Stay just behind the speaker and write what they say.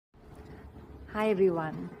Hi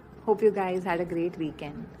everyone, hope you guys had a great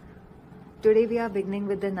weekend. Today we are beginning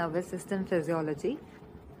with the nervous system physiology,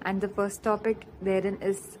 and the first topic therein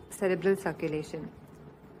is cerebral circulation.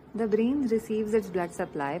 The brain receives its blood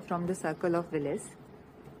supply from the circle of Willis.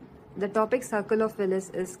 The topic circle of Willis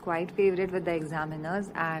is quite favorite with the examiners,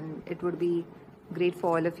 and it would be great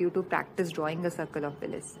for all of you to practice drawing a circle of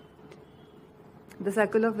Willis. The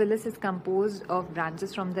circle of Willis is composed of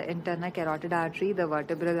branches from the internal carotid artery, the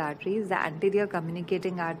vertebral arteries, the anterior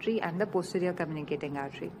communicating artery, and the posterior communicating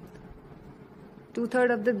artery.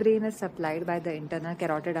 2/3 of the brain is supplied by the internal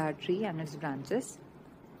carotid artery and its branches.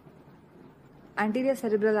 Anterior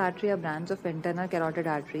cerebral artery, a branch of internal carotid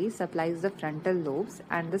artery, supplies the frontal lobes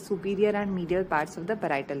and the superior and medial parts of the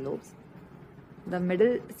parietal lobes. The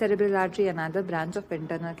middle cerebral artery, another branch of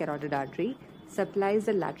internal carotid artery, supplies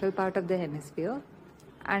the lateral part of the hemisphere,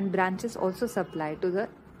 and branches also supply to the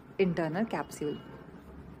internal capsule.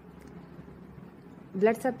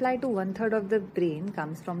 Blood supply to 1/3 of the brain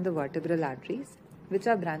comes from the vertebral arteries, which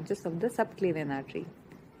are branches of the subclavian artery.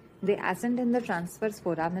 They ascend in the transverse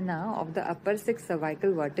foramina of the upper 6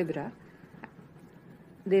 cervical vertebra.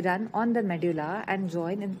 They run on the medulla and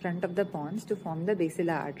join in front of the pons to form the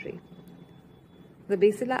basilar artery. The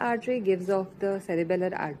basilar artery gives off the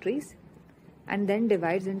cerebellar arteries and then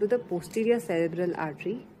divides into the posterior cerebral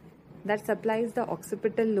artery that supplies the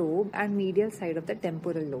occipital lobe and medial side of the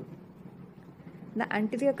temporal lobe. The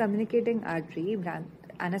anterior communicating artery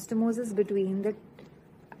anastomoses between the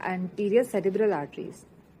anterior cerebral arteries,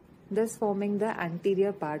 thus forming the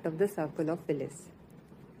anterior part of the circle of Willis.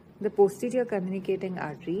 The posterior communicating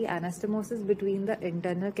artery anastomoses between the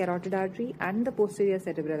internal carotid artery and the posterior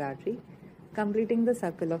cerebral artery, completing the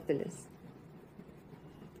circle of Willis.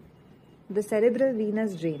 The cerebral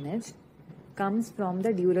venous drainage comes from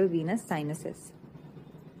the dural venous sinuses.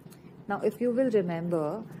 Now, if you will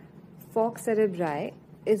remember, falx cerebri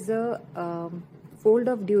is a fold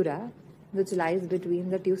of dura which lies between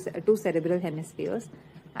the two cerebral hemispheres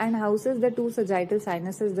and houses the two sagittal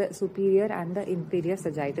sinuses, the superior and the inferior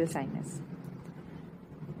sagittal sinus.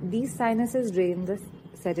 These sinuses drain the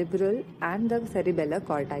cerebral and the cerebellar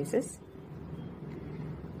cortices.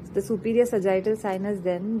 The superior sagittal sinus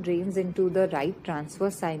then drains into the right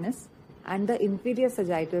transverse sinus, and the inferior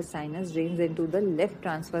sagittal sinus drains into the left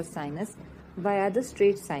transverse sinus via the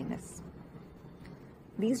straight sinus.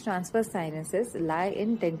 These transverse sinuses lie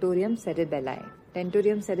in tentorium cerebelli.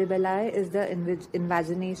 Tentorium cerebelli is the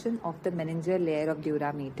invagination of the meningeal layer of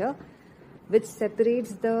dura mater, which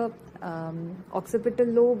separates the occipital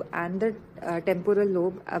lobe and the temporal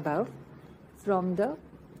lobe above from the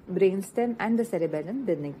brainstem and the cerebellum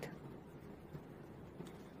beneath.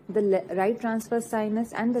 The right transverse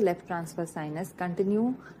sinus and the left transverse sinus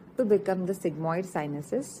continue to become the sigmoid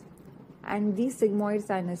sinuses, and these sigmoid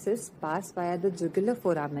sinuses pass via the jugular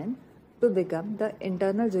foramen to become the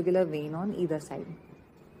internal jugular vein on either side.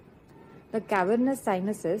 The cavernous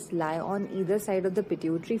sinuses lie on either side of the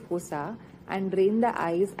pituitary fossa and drain the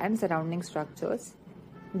eyes and surrounding structures.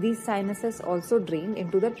 These sinuses also drain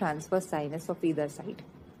into the transverse sinus of either side.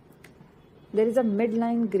 There is a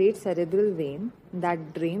midline great cerebral vein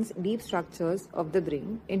that drains deep structures of the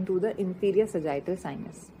brain into the inferior sagittal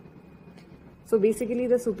sinus. So basically,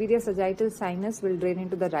 the superior sagittal sinus will drain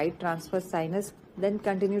into the right transverse sinus, then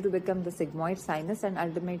continue to become the sigmoid sinus and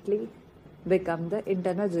ultimately become the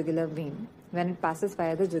internal jugular vein when it passes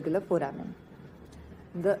via the jugular foramen.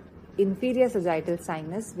 The inferior sagittal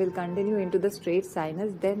sinus will continue into the straight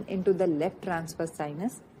sinus, then into the left transverse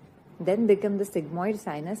sinus, then become the sigmoid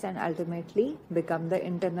sinus and ultimately become the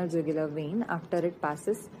internal jugular vein after it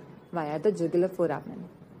passes via the jugular foramen.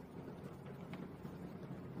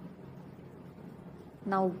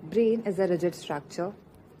 Now, brain is a rigid structure.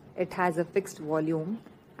 It has a fixed volume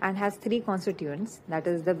and has 3 constituents, that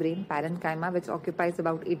is the brain parenchyma, which occupies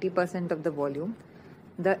about 80% of the volume,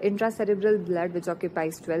 the intracerebral blood, which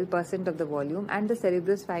occupies 12% of the volume, and the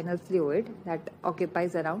cerebrospinal fluid that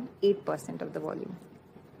occupies around 8% of the volume.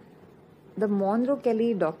 The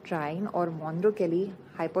Monro-Kelly doctrine or Monro-Kelly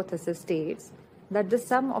hypothesis states that the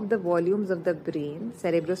sum of the volumes of the brain,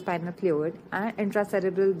 cerebrospinal fluid, and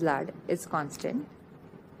intracerebral blood is constant,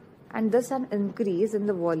 and thus an increase in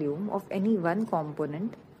the volume of any one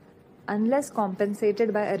component, unless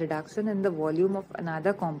compensated by a reduction in the volume of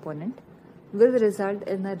another component, will result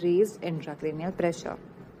in a raised intracranial pressure.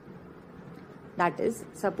 That is,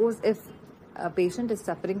 suppose if a patient is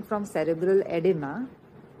suffering from cerebral edema,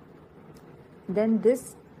 then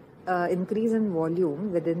this increase in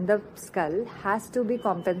volume within the skull has to be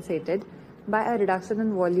compensated by a reduction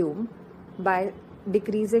in volume by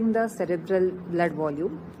decreasing the cerebral blood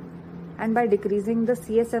volume, and by decreasing the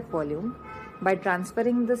CSF volume, by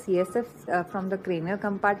transferring the CSF from the cranial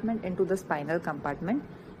compartment into the spinal compartment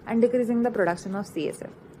and decreasing the production of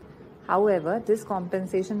CSF. However, this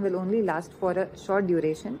compensation will only last for a short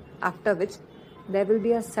duration, after which there will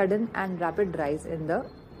be a sudden and rapid rise in the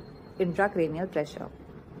intracranial pressure.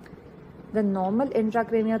 The normal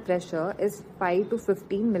intracranial pressure is 5 to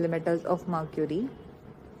 15 millimeters of mercury.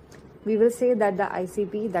 We will say that the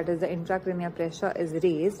ICP, that is the intracranial pressure, is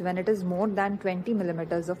raised when it is more than 20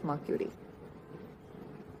 millimeters of mercury.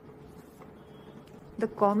 The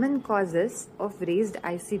common causes of raised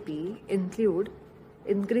ICP include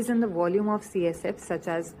increase in the volume of CSF such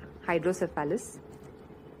as hydrocephalus,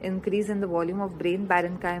 increase in the volume of brain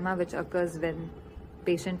parenchyma which occurs when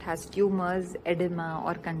patient has tumors, edema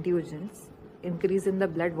or contusions, increase in the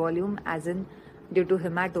blood volume as in due to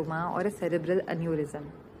hematoma or a cerebral aneurysm.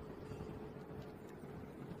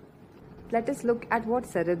 Let us look at what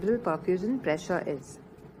cerebral perfusion pressure is.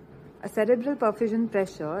 A cerebral perfusion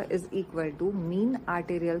pressure is equal to mean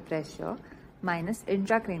arterial pressure minus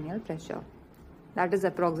intracranial pressure. That is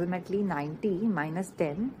approximately 90 minus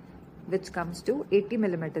 10, which comes to 80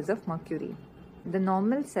 millimeters of mercury. The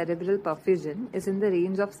normal cerebral perfusion is in the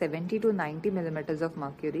range of 70 to 90 millimeters of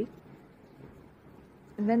mercury.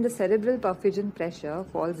 And when the cerebral perfusion pressure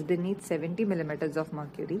falls beneath 70 millimeters of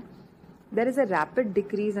mercury, there is a rapid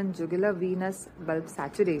decrease in jugular venous bulb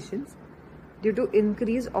saturations due to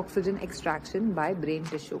increased oxygen extraction by brain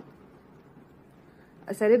tissue.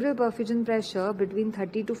 A cerebral perfusion pressure between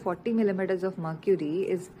 30 to 40 millimeters of mercury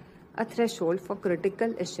is a threshold for critical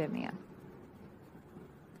ischemia.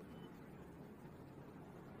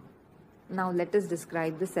 Now let us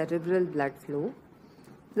describe the cerebral blood flow.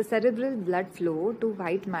 The cerebral blood flow to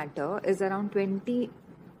white matter is around 20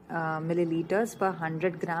 milliliters per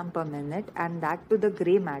 100 gram per minute, and that to the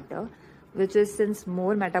grey matter, which is since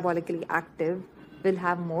more metabolically active, will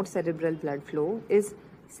have more cerebral blood flow, is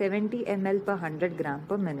 70 ml per 100 gram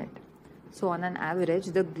per minute. So on an average,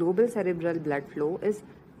 the global cerebral blood flow is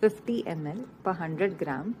 50 ml per 100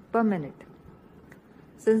 gram per minute.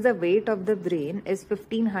 Since the weight of the brain is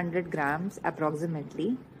 1500 grams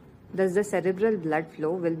approximately, thus the cerebral blood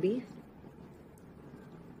flow will be,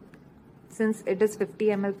 since it is 50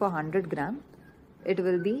 ml per 100 gram, it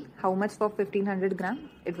will be how much for 1500 gram?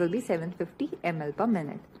 It will be 750 ml per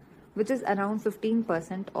minute, which is around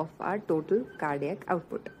 15% of our total cardiac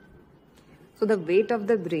output. So the weight of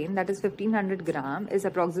the brain, that is 1500 gram, is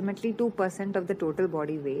approximately 2% of the total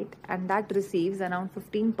body weight, and that receives around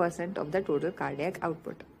 15% of the total cardiac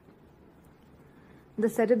output. The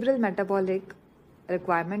cerebral metabolic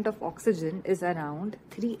requirement of oxygen is around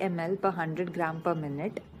 3 ml per 100 gram per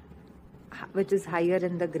minute, which is higher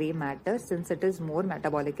in the grey matter since it is more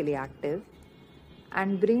metabolically active,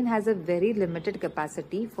 and brain has a very limited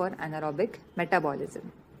capacity for anaerobic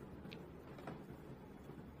metabolism.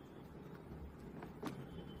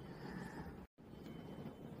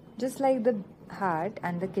 Just like the heart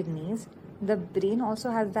and the kidneys, the brain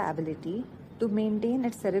also has the ability to maintain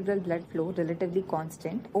its cerebral blood flow relatively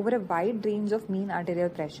constant over a wide range of mean arterial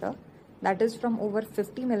pressure, that is from over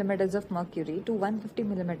 50 millimeters of mercury to 150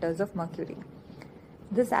 millimeters of mercury.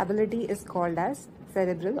 This ability is called as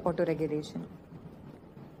cerebral autoregulation.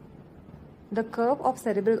 The curve of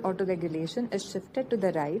cerebral autoregulation is shifted to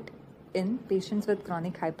the right in patients with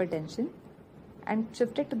chronic hypertension and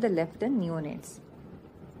shifted to the left in neonates.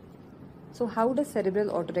 So how does cerebral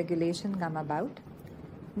autoregulation come about?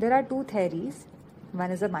 There are two theories. One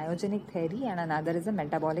is a myogenic theory and another is a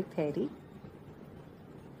metabolic theory.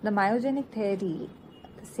 The myogenic theory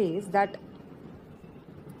says that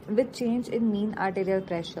with change in mean arterial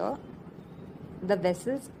pressure, the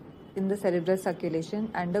vessels in the cerebral circulation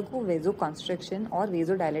undergo vasoconstriction or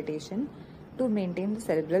vasodilatation to maintain the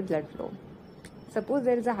cerebral blood flow. Suppose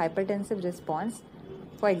there is a hypertensive response.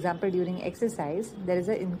 For example, during exercise, there is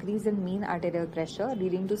an increase in mean arterial pressure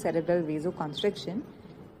leading to cerebral vasoconstriction,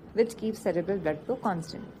 which keeps cerebral blood flow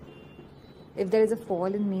constant. If there is a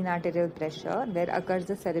fall in mean arterial pressure, there occurs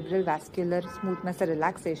the cerebral vascular smooth muscle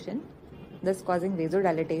relaxation, thus causing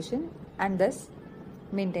vasodilatation and thus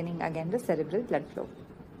maintaining again the cerebral blood flow.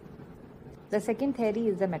 The second theory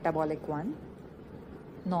is the metabolic one.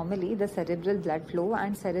 Normally, the cerebral blood flow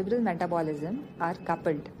and cerebral metabolism are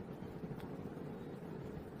coupled.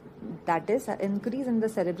 That is, an increase in the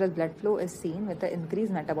cerebral blood flow is seen with the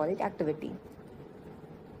increased metabolic activity.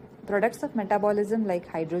 Products of metabolism like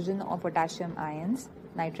hydrogen or potassium ions,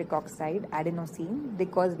 nitric oxide, adenosine, they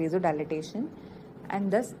cause vasodilatation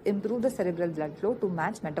and thus improve the cerebral blood flow to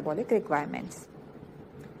match metabolic requirements.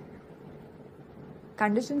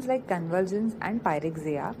 Conditions like convergence and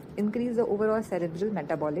pyrexia increase the overall cerebral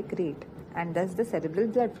metabolic rate and thus the cerebral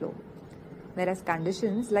blood flow. whereas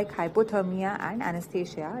conditions like hypothermia and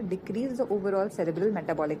anesthesia decrease the overall cerebral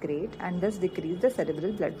metabolic rate and thus decrease the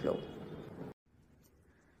cerebral blood flow.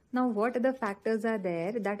 Now, what other factors are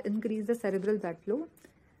there that increase the cerebral blood flow?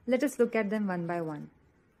 Let us look at them one by one.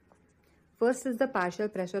 First is the partial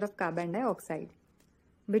pressure of carbon dioxide.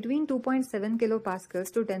 Between 2.7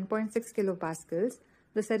 kilopascals to 10.6 kilopascals,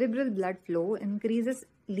 the cerebral blood flow increases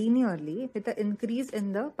linearly with an increase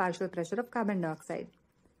in the partial pressure of carbon dioxide.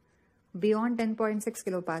 Beyond 10.6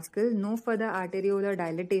 kilopascal, no further arteriolar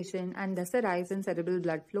dilatation and thus a rise in cerebral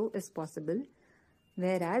blood flow is possible,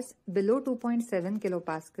 whereas below 2.7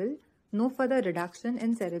 kilopascal, no further reduction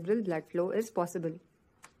in cerebral blood flow is possible.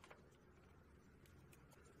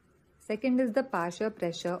 Second is the partial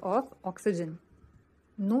pressure of oxygen.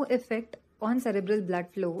 No effect on cerebral blood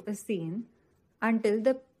flow is seen until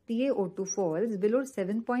the PaO2 falls below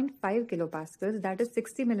 7.5 kilopascals, that is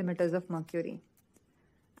 60 millimeters of mercury.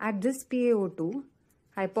 At this PaO2,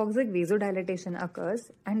 hypoxic vasodilatation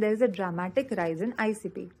occurs and there is a dramatic rise in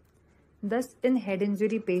ICP. Thus, in head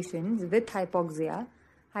injury patients with hypoxia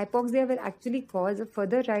will actually cause a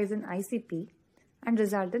further rise in ICP and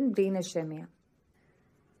result in brain ischemia.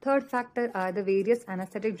 Third factor are the various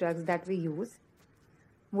anesthetic drugs that we use.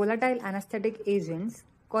 Volatile anesthetic agents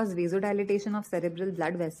cause vasodilatation of cerebral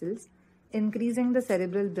blood vessels, increasing the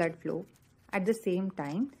cerebral blood flow. At the same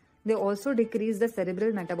time, they also decrease the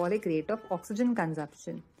cerebral metabolic rate of oxygen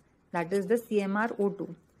consumption, that is the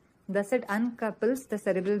CMRO2. Thus, it uncouples the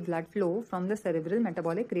cerebral blood flow from the cerebral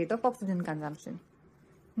metabolic rate of oxygen consumption.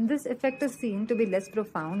 This effect is seen to be less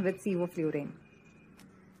profound with sevoflurane.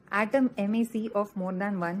 At a MAC of more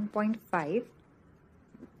than 1.5,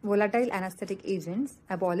 volatile anesthetic agents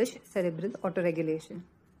abolish cerebral autoregulation.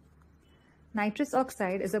 Nitrous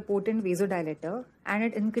oxide is a potent vasodilator and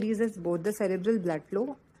it increases both the cerebral blood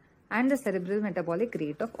flow and the cerebral metabolic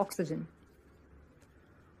rate of oxygen.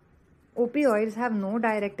 Opioids have no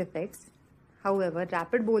direct effects. However,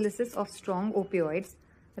 rapid boluses of strong opioids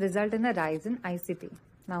result in a rise in ICP.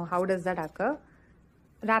 Now, how does that occur?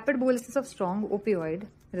 Rapid boluses of strong opioid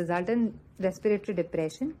result in respiratory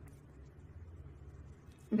depression,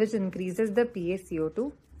 which increases the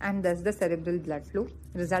PaCO2 and thus the cerebral blood flow,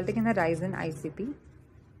 resulting in a rise in ICP.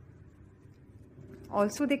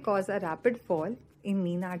 Also, they cause a rapid fall in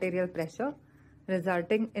mean arterial pressure,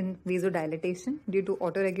 resulting in vasodilatation due to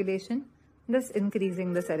autoregulation, thus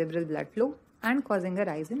increasing the cerebral blood flow and causing a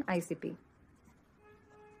rise in ICP.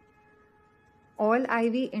 All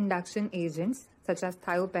IV induction agents such as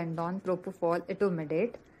thiopentone, propofol,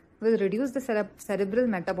 etomidate will reduce the cerebral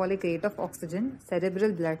metabolic rate of oxygen,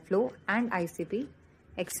 cerebral blood flow and ICP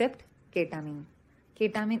except ketamine.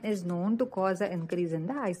 Ketamine is known to cause an increase in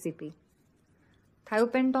the ICP.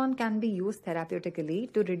 Thiopentone can be used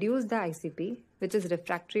therapeutically to reduce the ICP, which is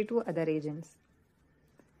refractory to other agents.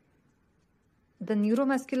 The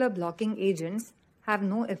neuromuscular blocking agents have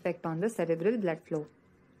no effect on the cerebral blood flow.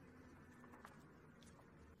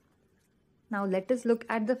 Now let us look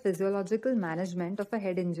at the physiological management of a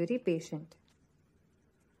head injury patient.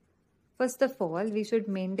 First of all, we should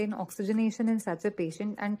maintain oxygenation in such a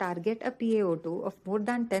patient and target a PaO2 of more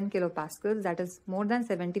than 10 kilopascals, that is more than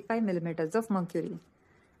 75 millimeters of mercury,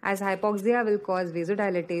 as hypoxia will cause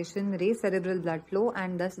vasodilatation, raise cerebral blood flow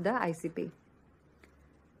and thus the ICP.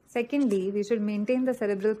 Secondly, we should maintain the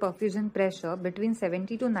cerebral perfusion pressure between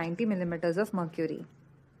 70 to 90 millimeters of mercury.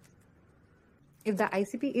 If the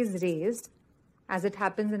ICP is raised, as it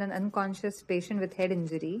happens in an unconscious patient with head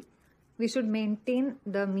injury, we should maintain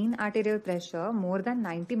the mean arterial pressure more than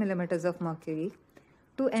 90 millimeters of mercury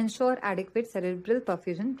to ensure adequate cerebral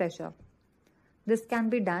perfusion pressure. This can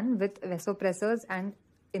be done with vasopressors and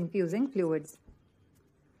infusing fluids.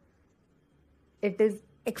 It is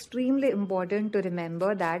extremely important to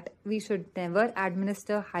remember that we should never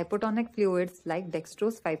administer hypotonic fluids like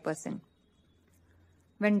dextrose 5%.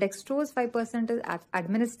 When dextrose 5% is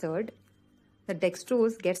administered, the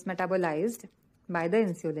dextrose gets metabolized by the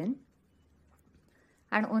insulin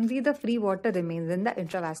and only the free water remains in the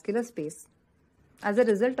intravascular space. As a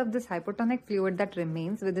result of this hypotonic fluid that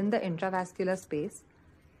remains within the intravascular space,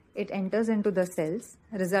 it enters into the cells,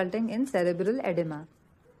 resulting in cerebral edema.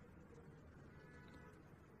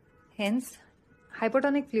 Hence,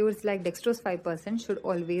 hypotonic fluids like dextrose 5% should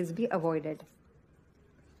always be avoided.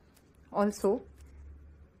 Also,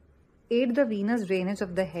 aid the venous drainage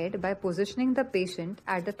of the head by positioning the patient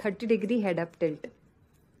at a 30-degree head-up tilt.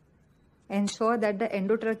 Ensure that the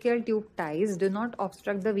endotracheal tube ties do not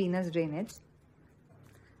obstruct the venous drainage.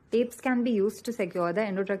 Tapes can be used to secure the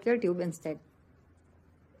endotracheal tube instead.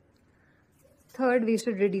 Third, we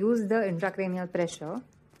should reduce the intracranial pressure.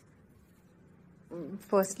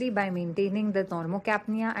 Firstly, by maintaining the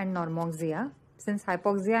normocapnia and normoxia, since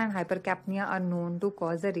hypoxia and hypercapnia are known to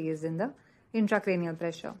cause a raise in the intracranial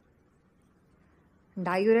pressure.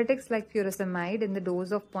 Diuretics like furosemide in the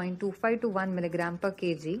dose of 0.25 to 1 mg per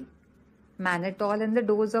kg, mannitol in the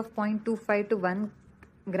dose of 0.25 to 1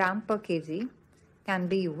 gram per kg can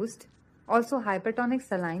be used. Also, hypertonic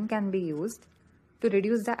saline can be used to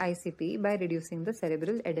reduce the ICP by reducing the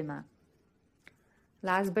cerebral edema.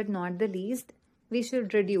 Last but not the least, we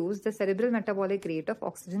should reduce the cerebral metabolic rate of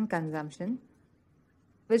oxygen consumption,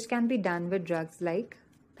 which can be done with drugs like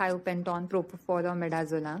thiopenton, propofol or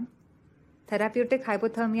midazolam. Therapeutic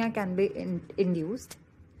hypothermia can be induced.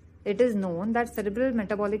 It is known that cerebral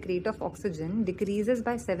metabolic rate of oxygen decreases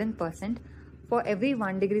by 7% for every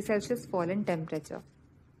 1 degree Celsius fall in temperature.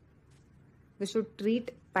 We should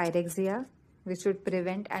treat pyrexia, we should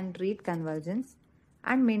prevent and treat convulsions,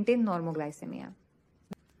 and maintain normoglycemia.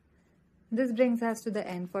 This brings us to the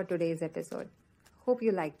end for today's episode. Hope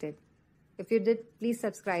you liked it. If you did, please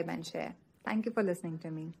subscribe and share. Thank you for listening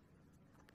to me.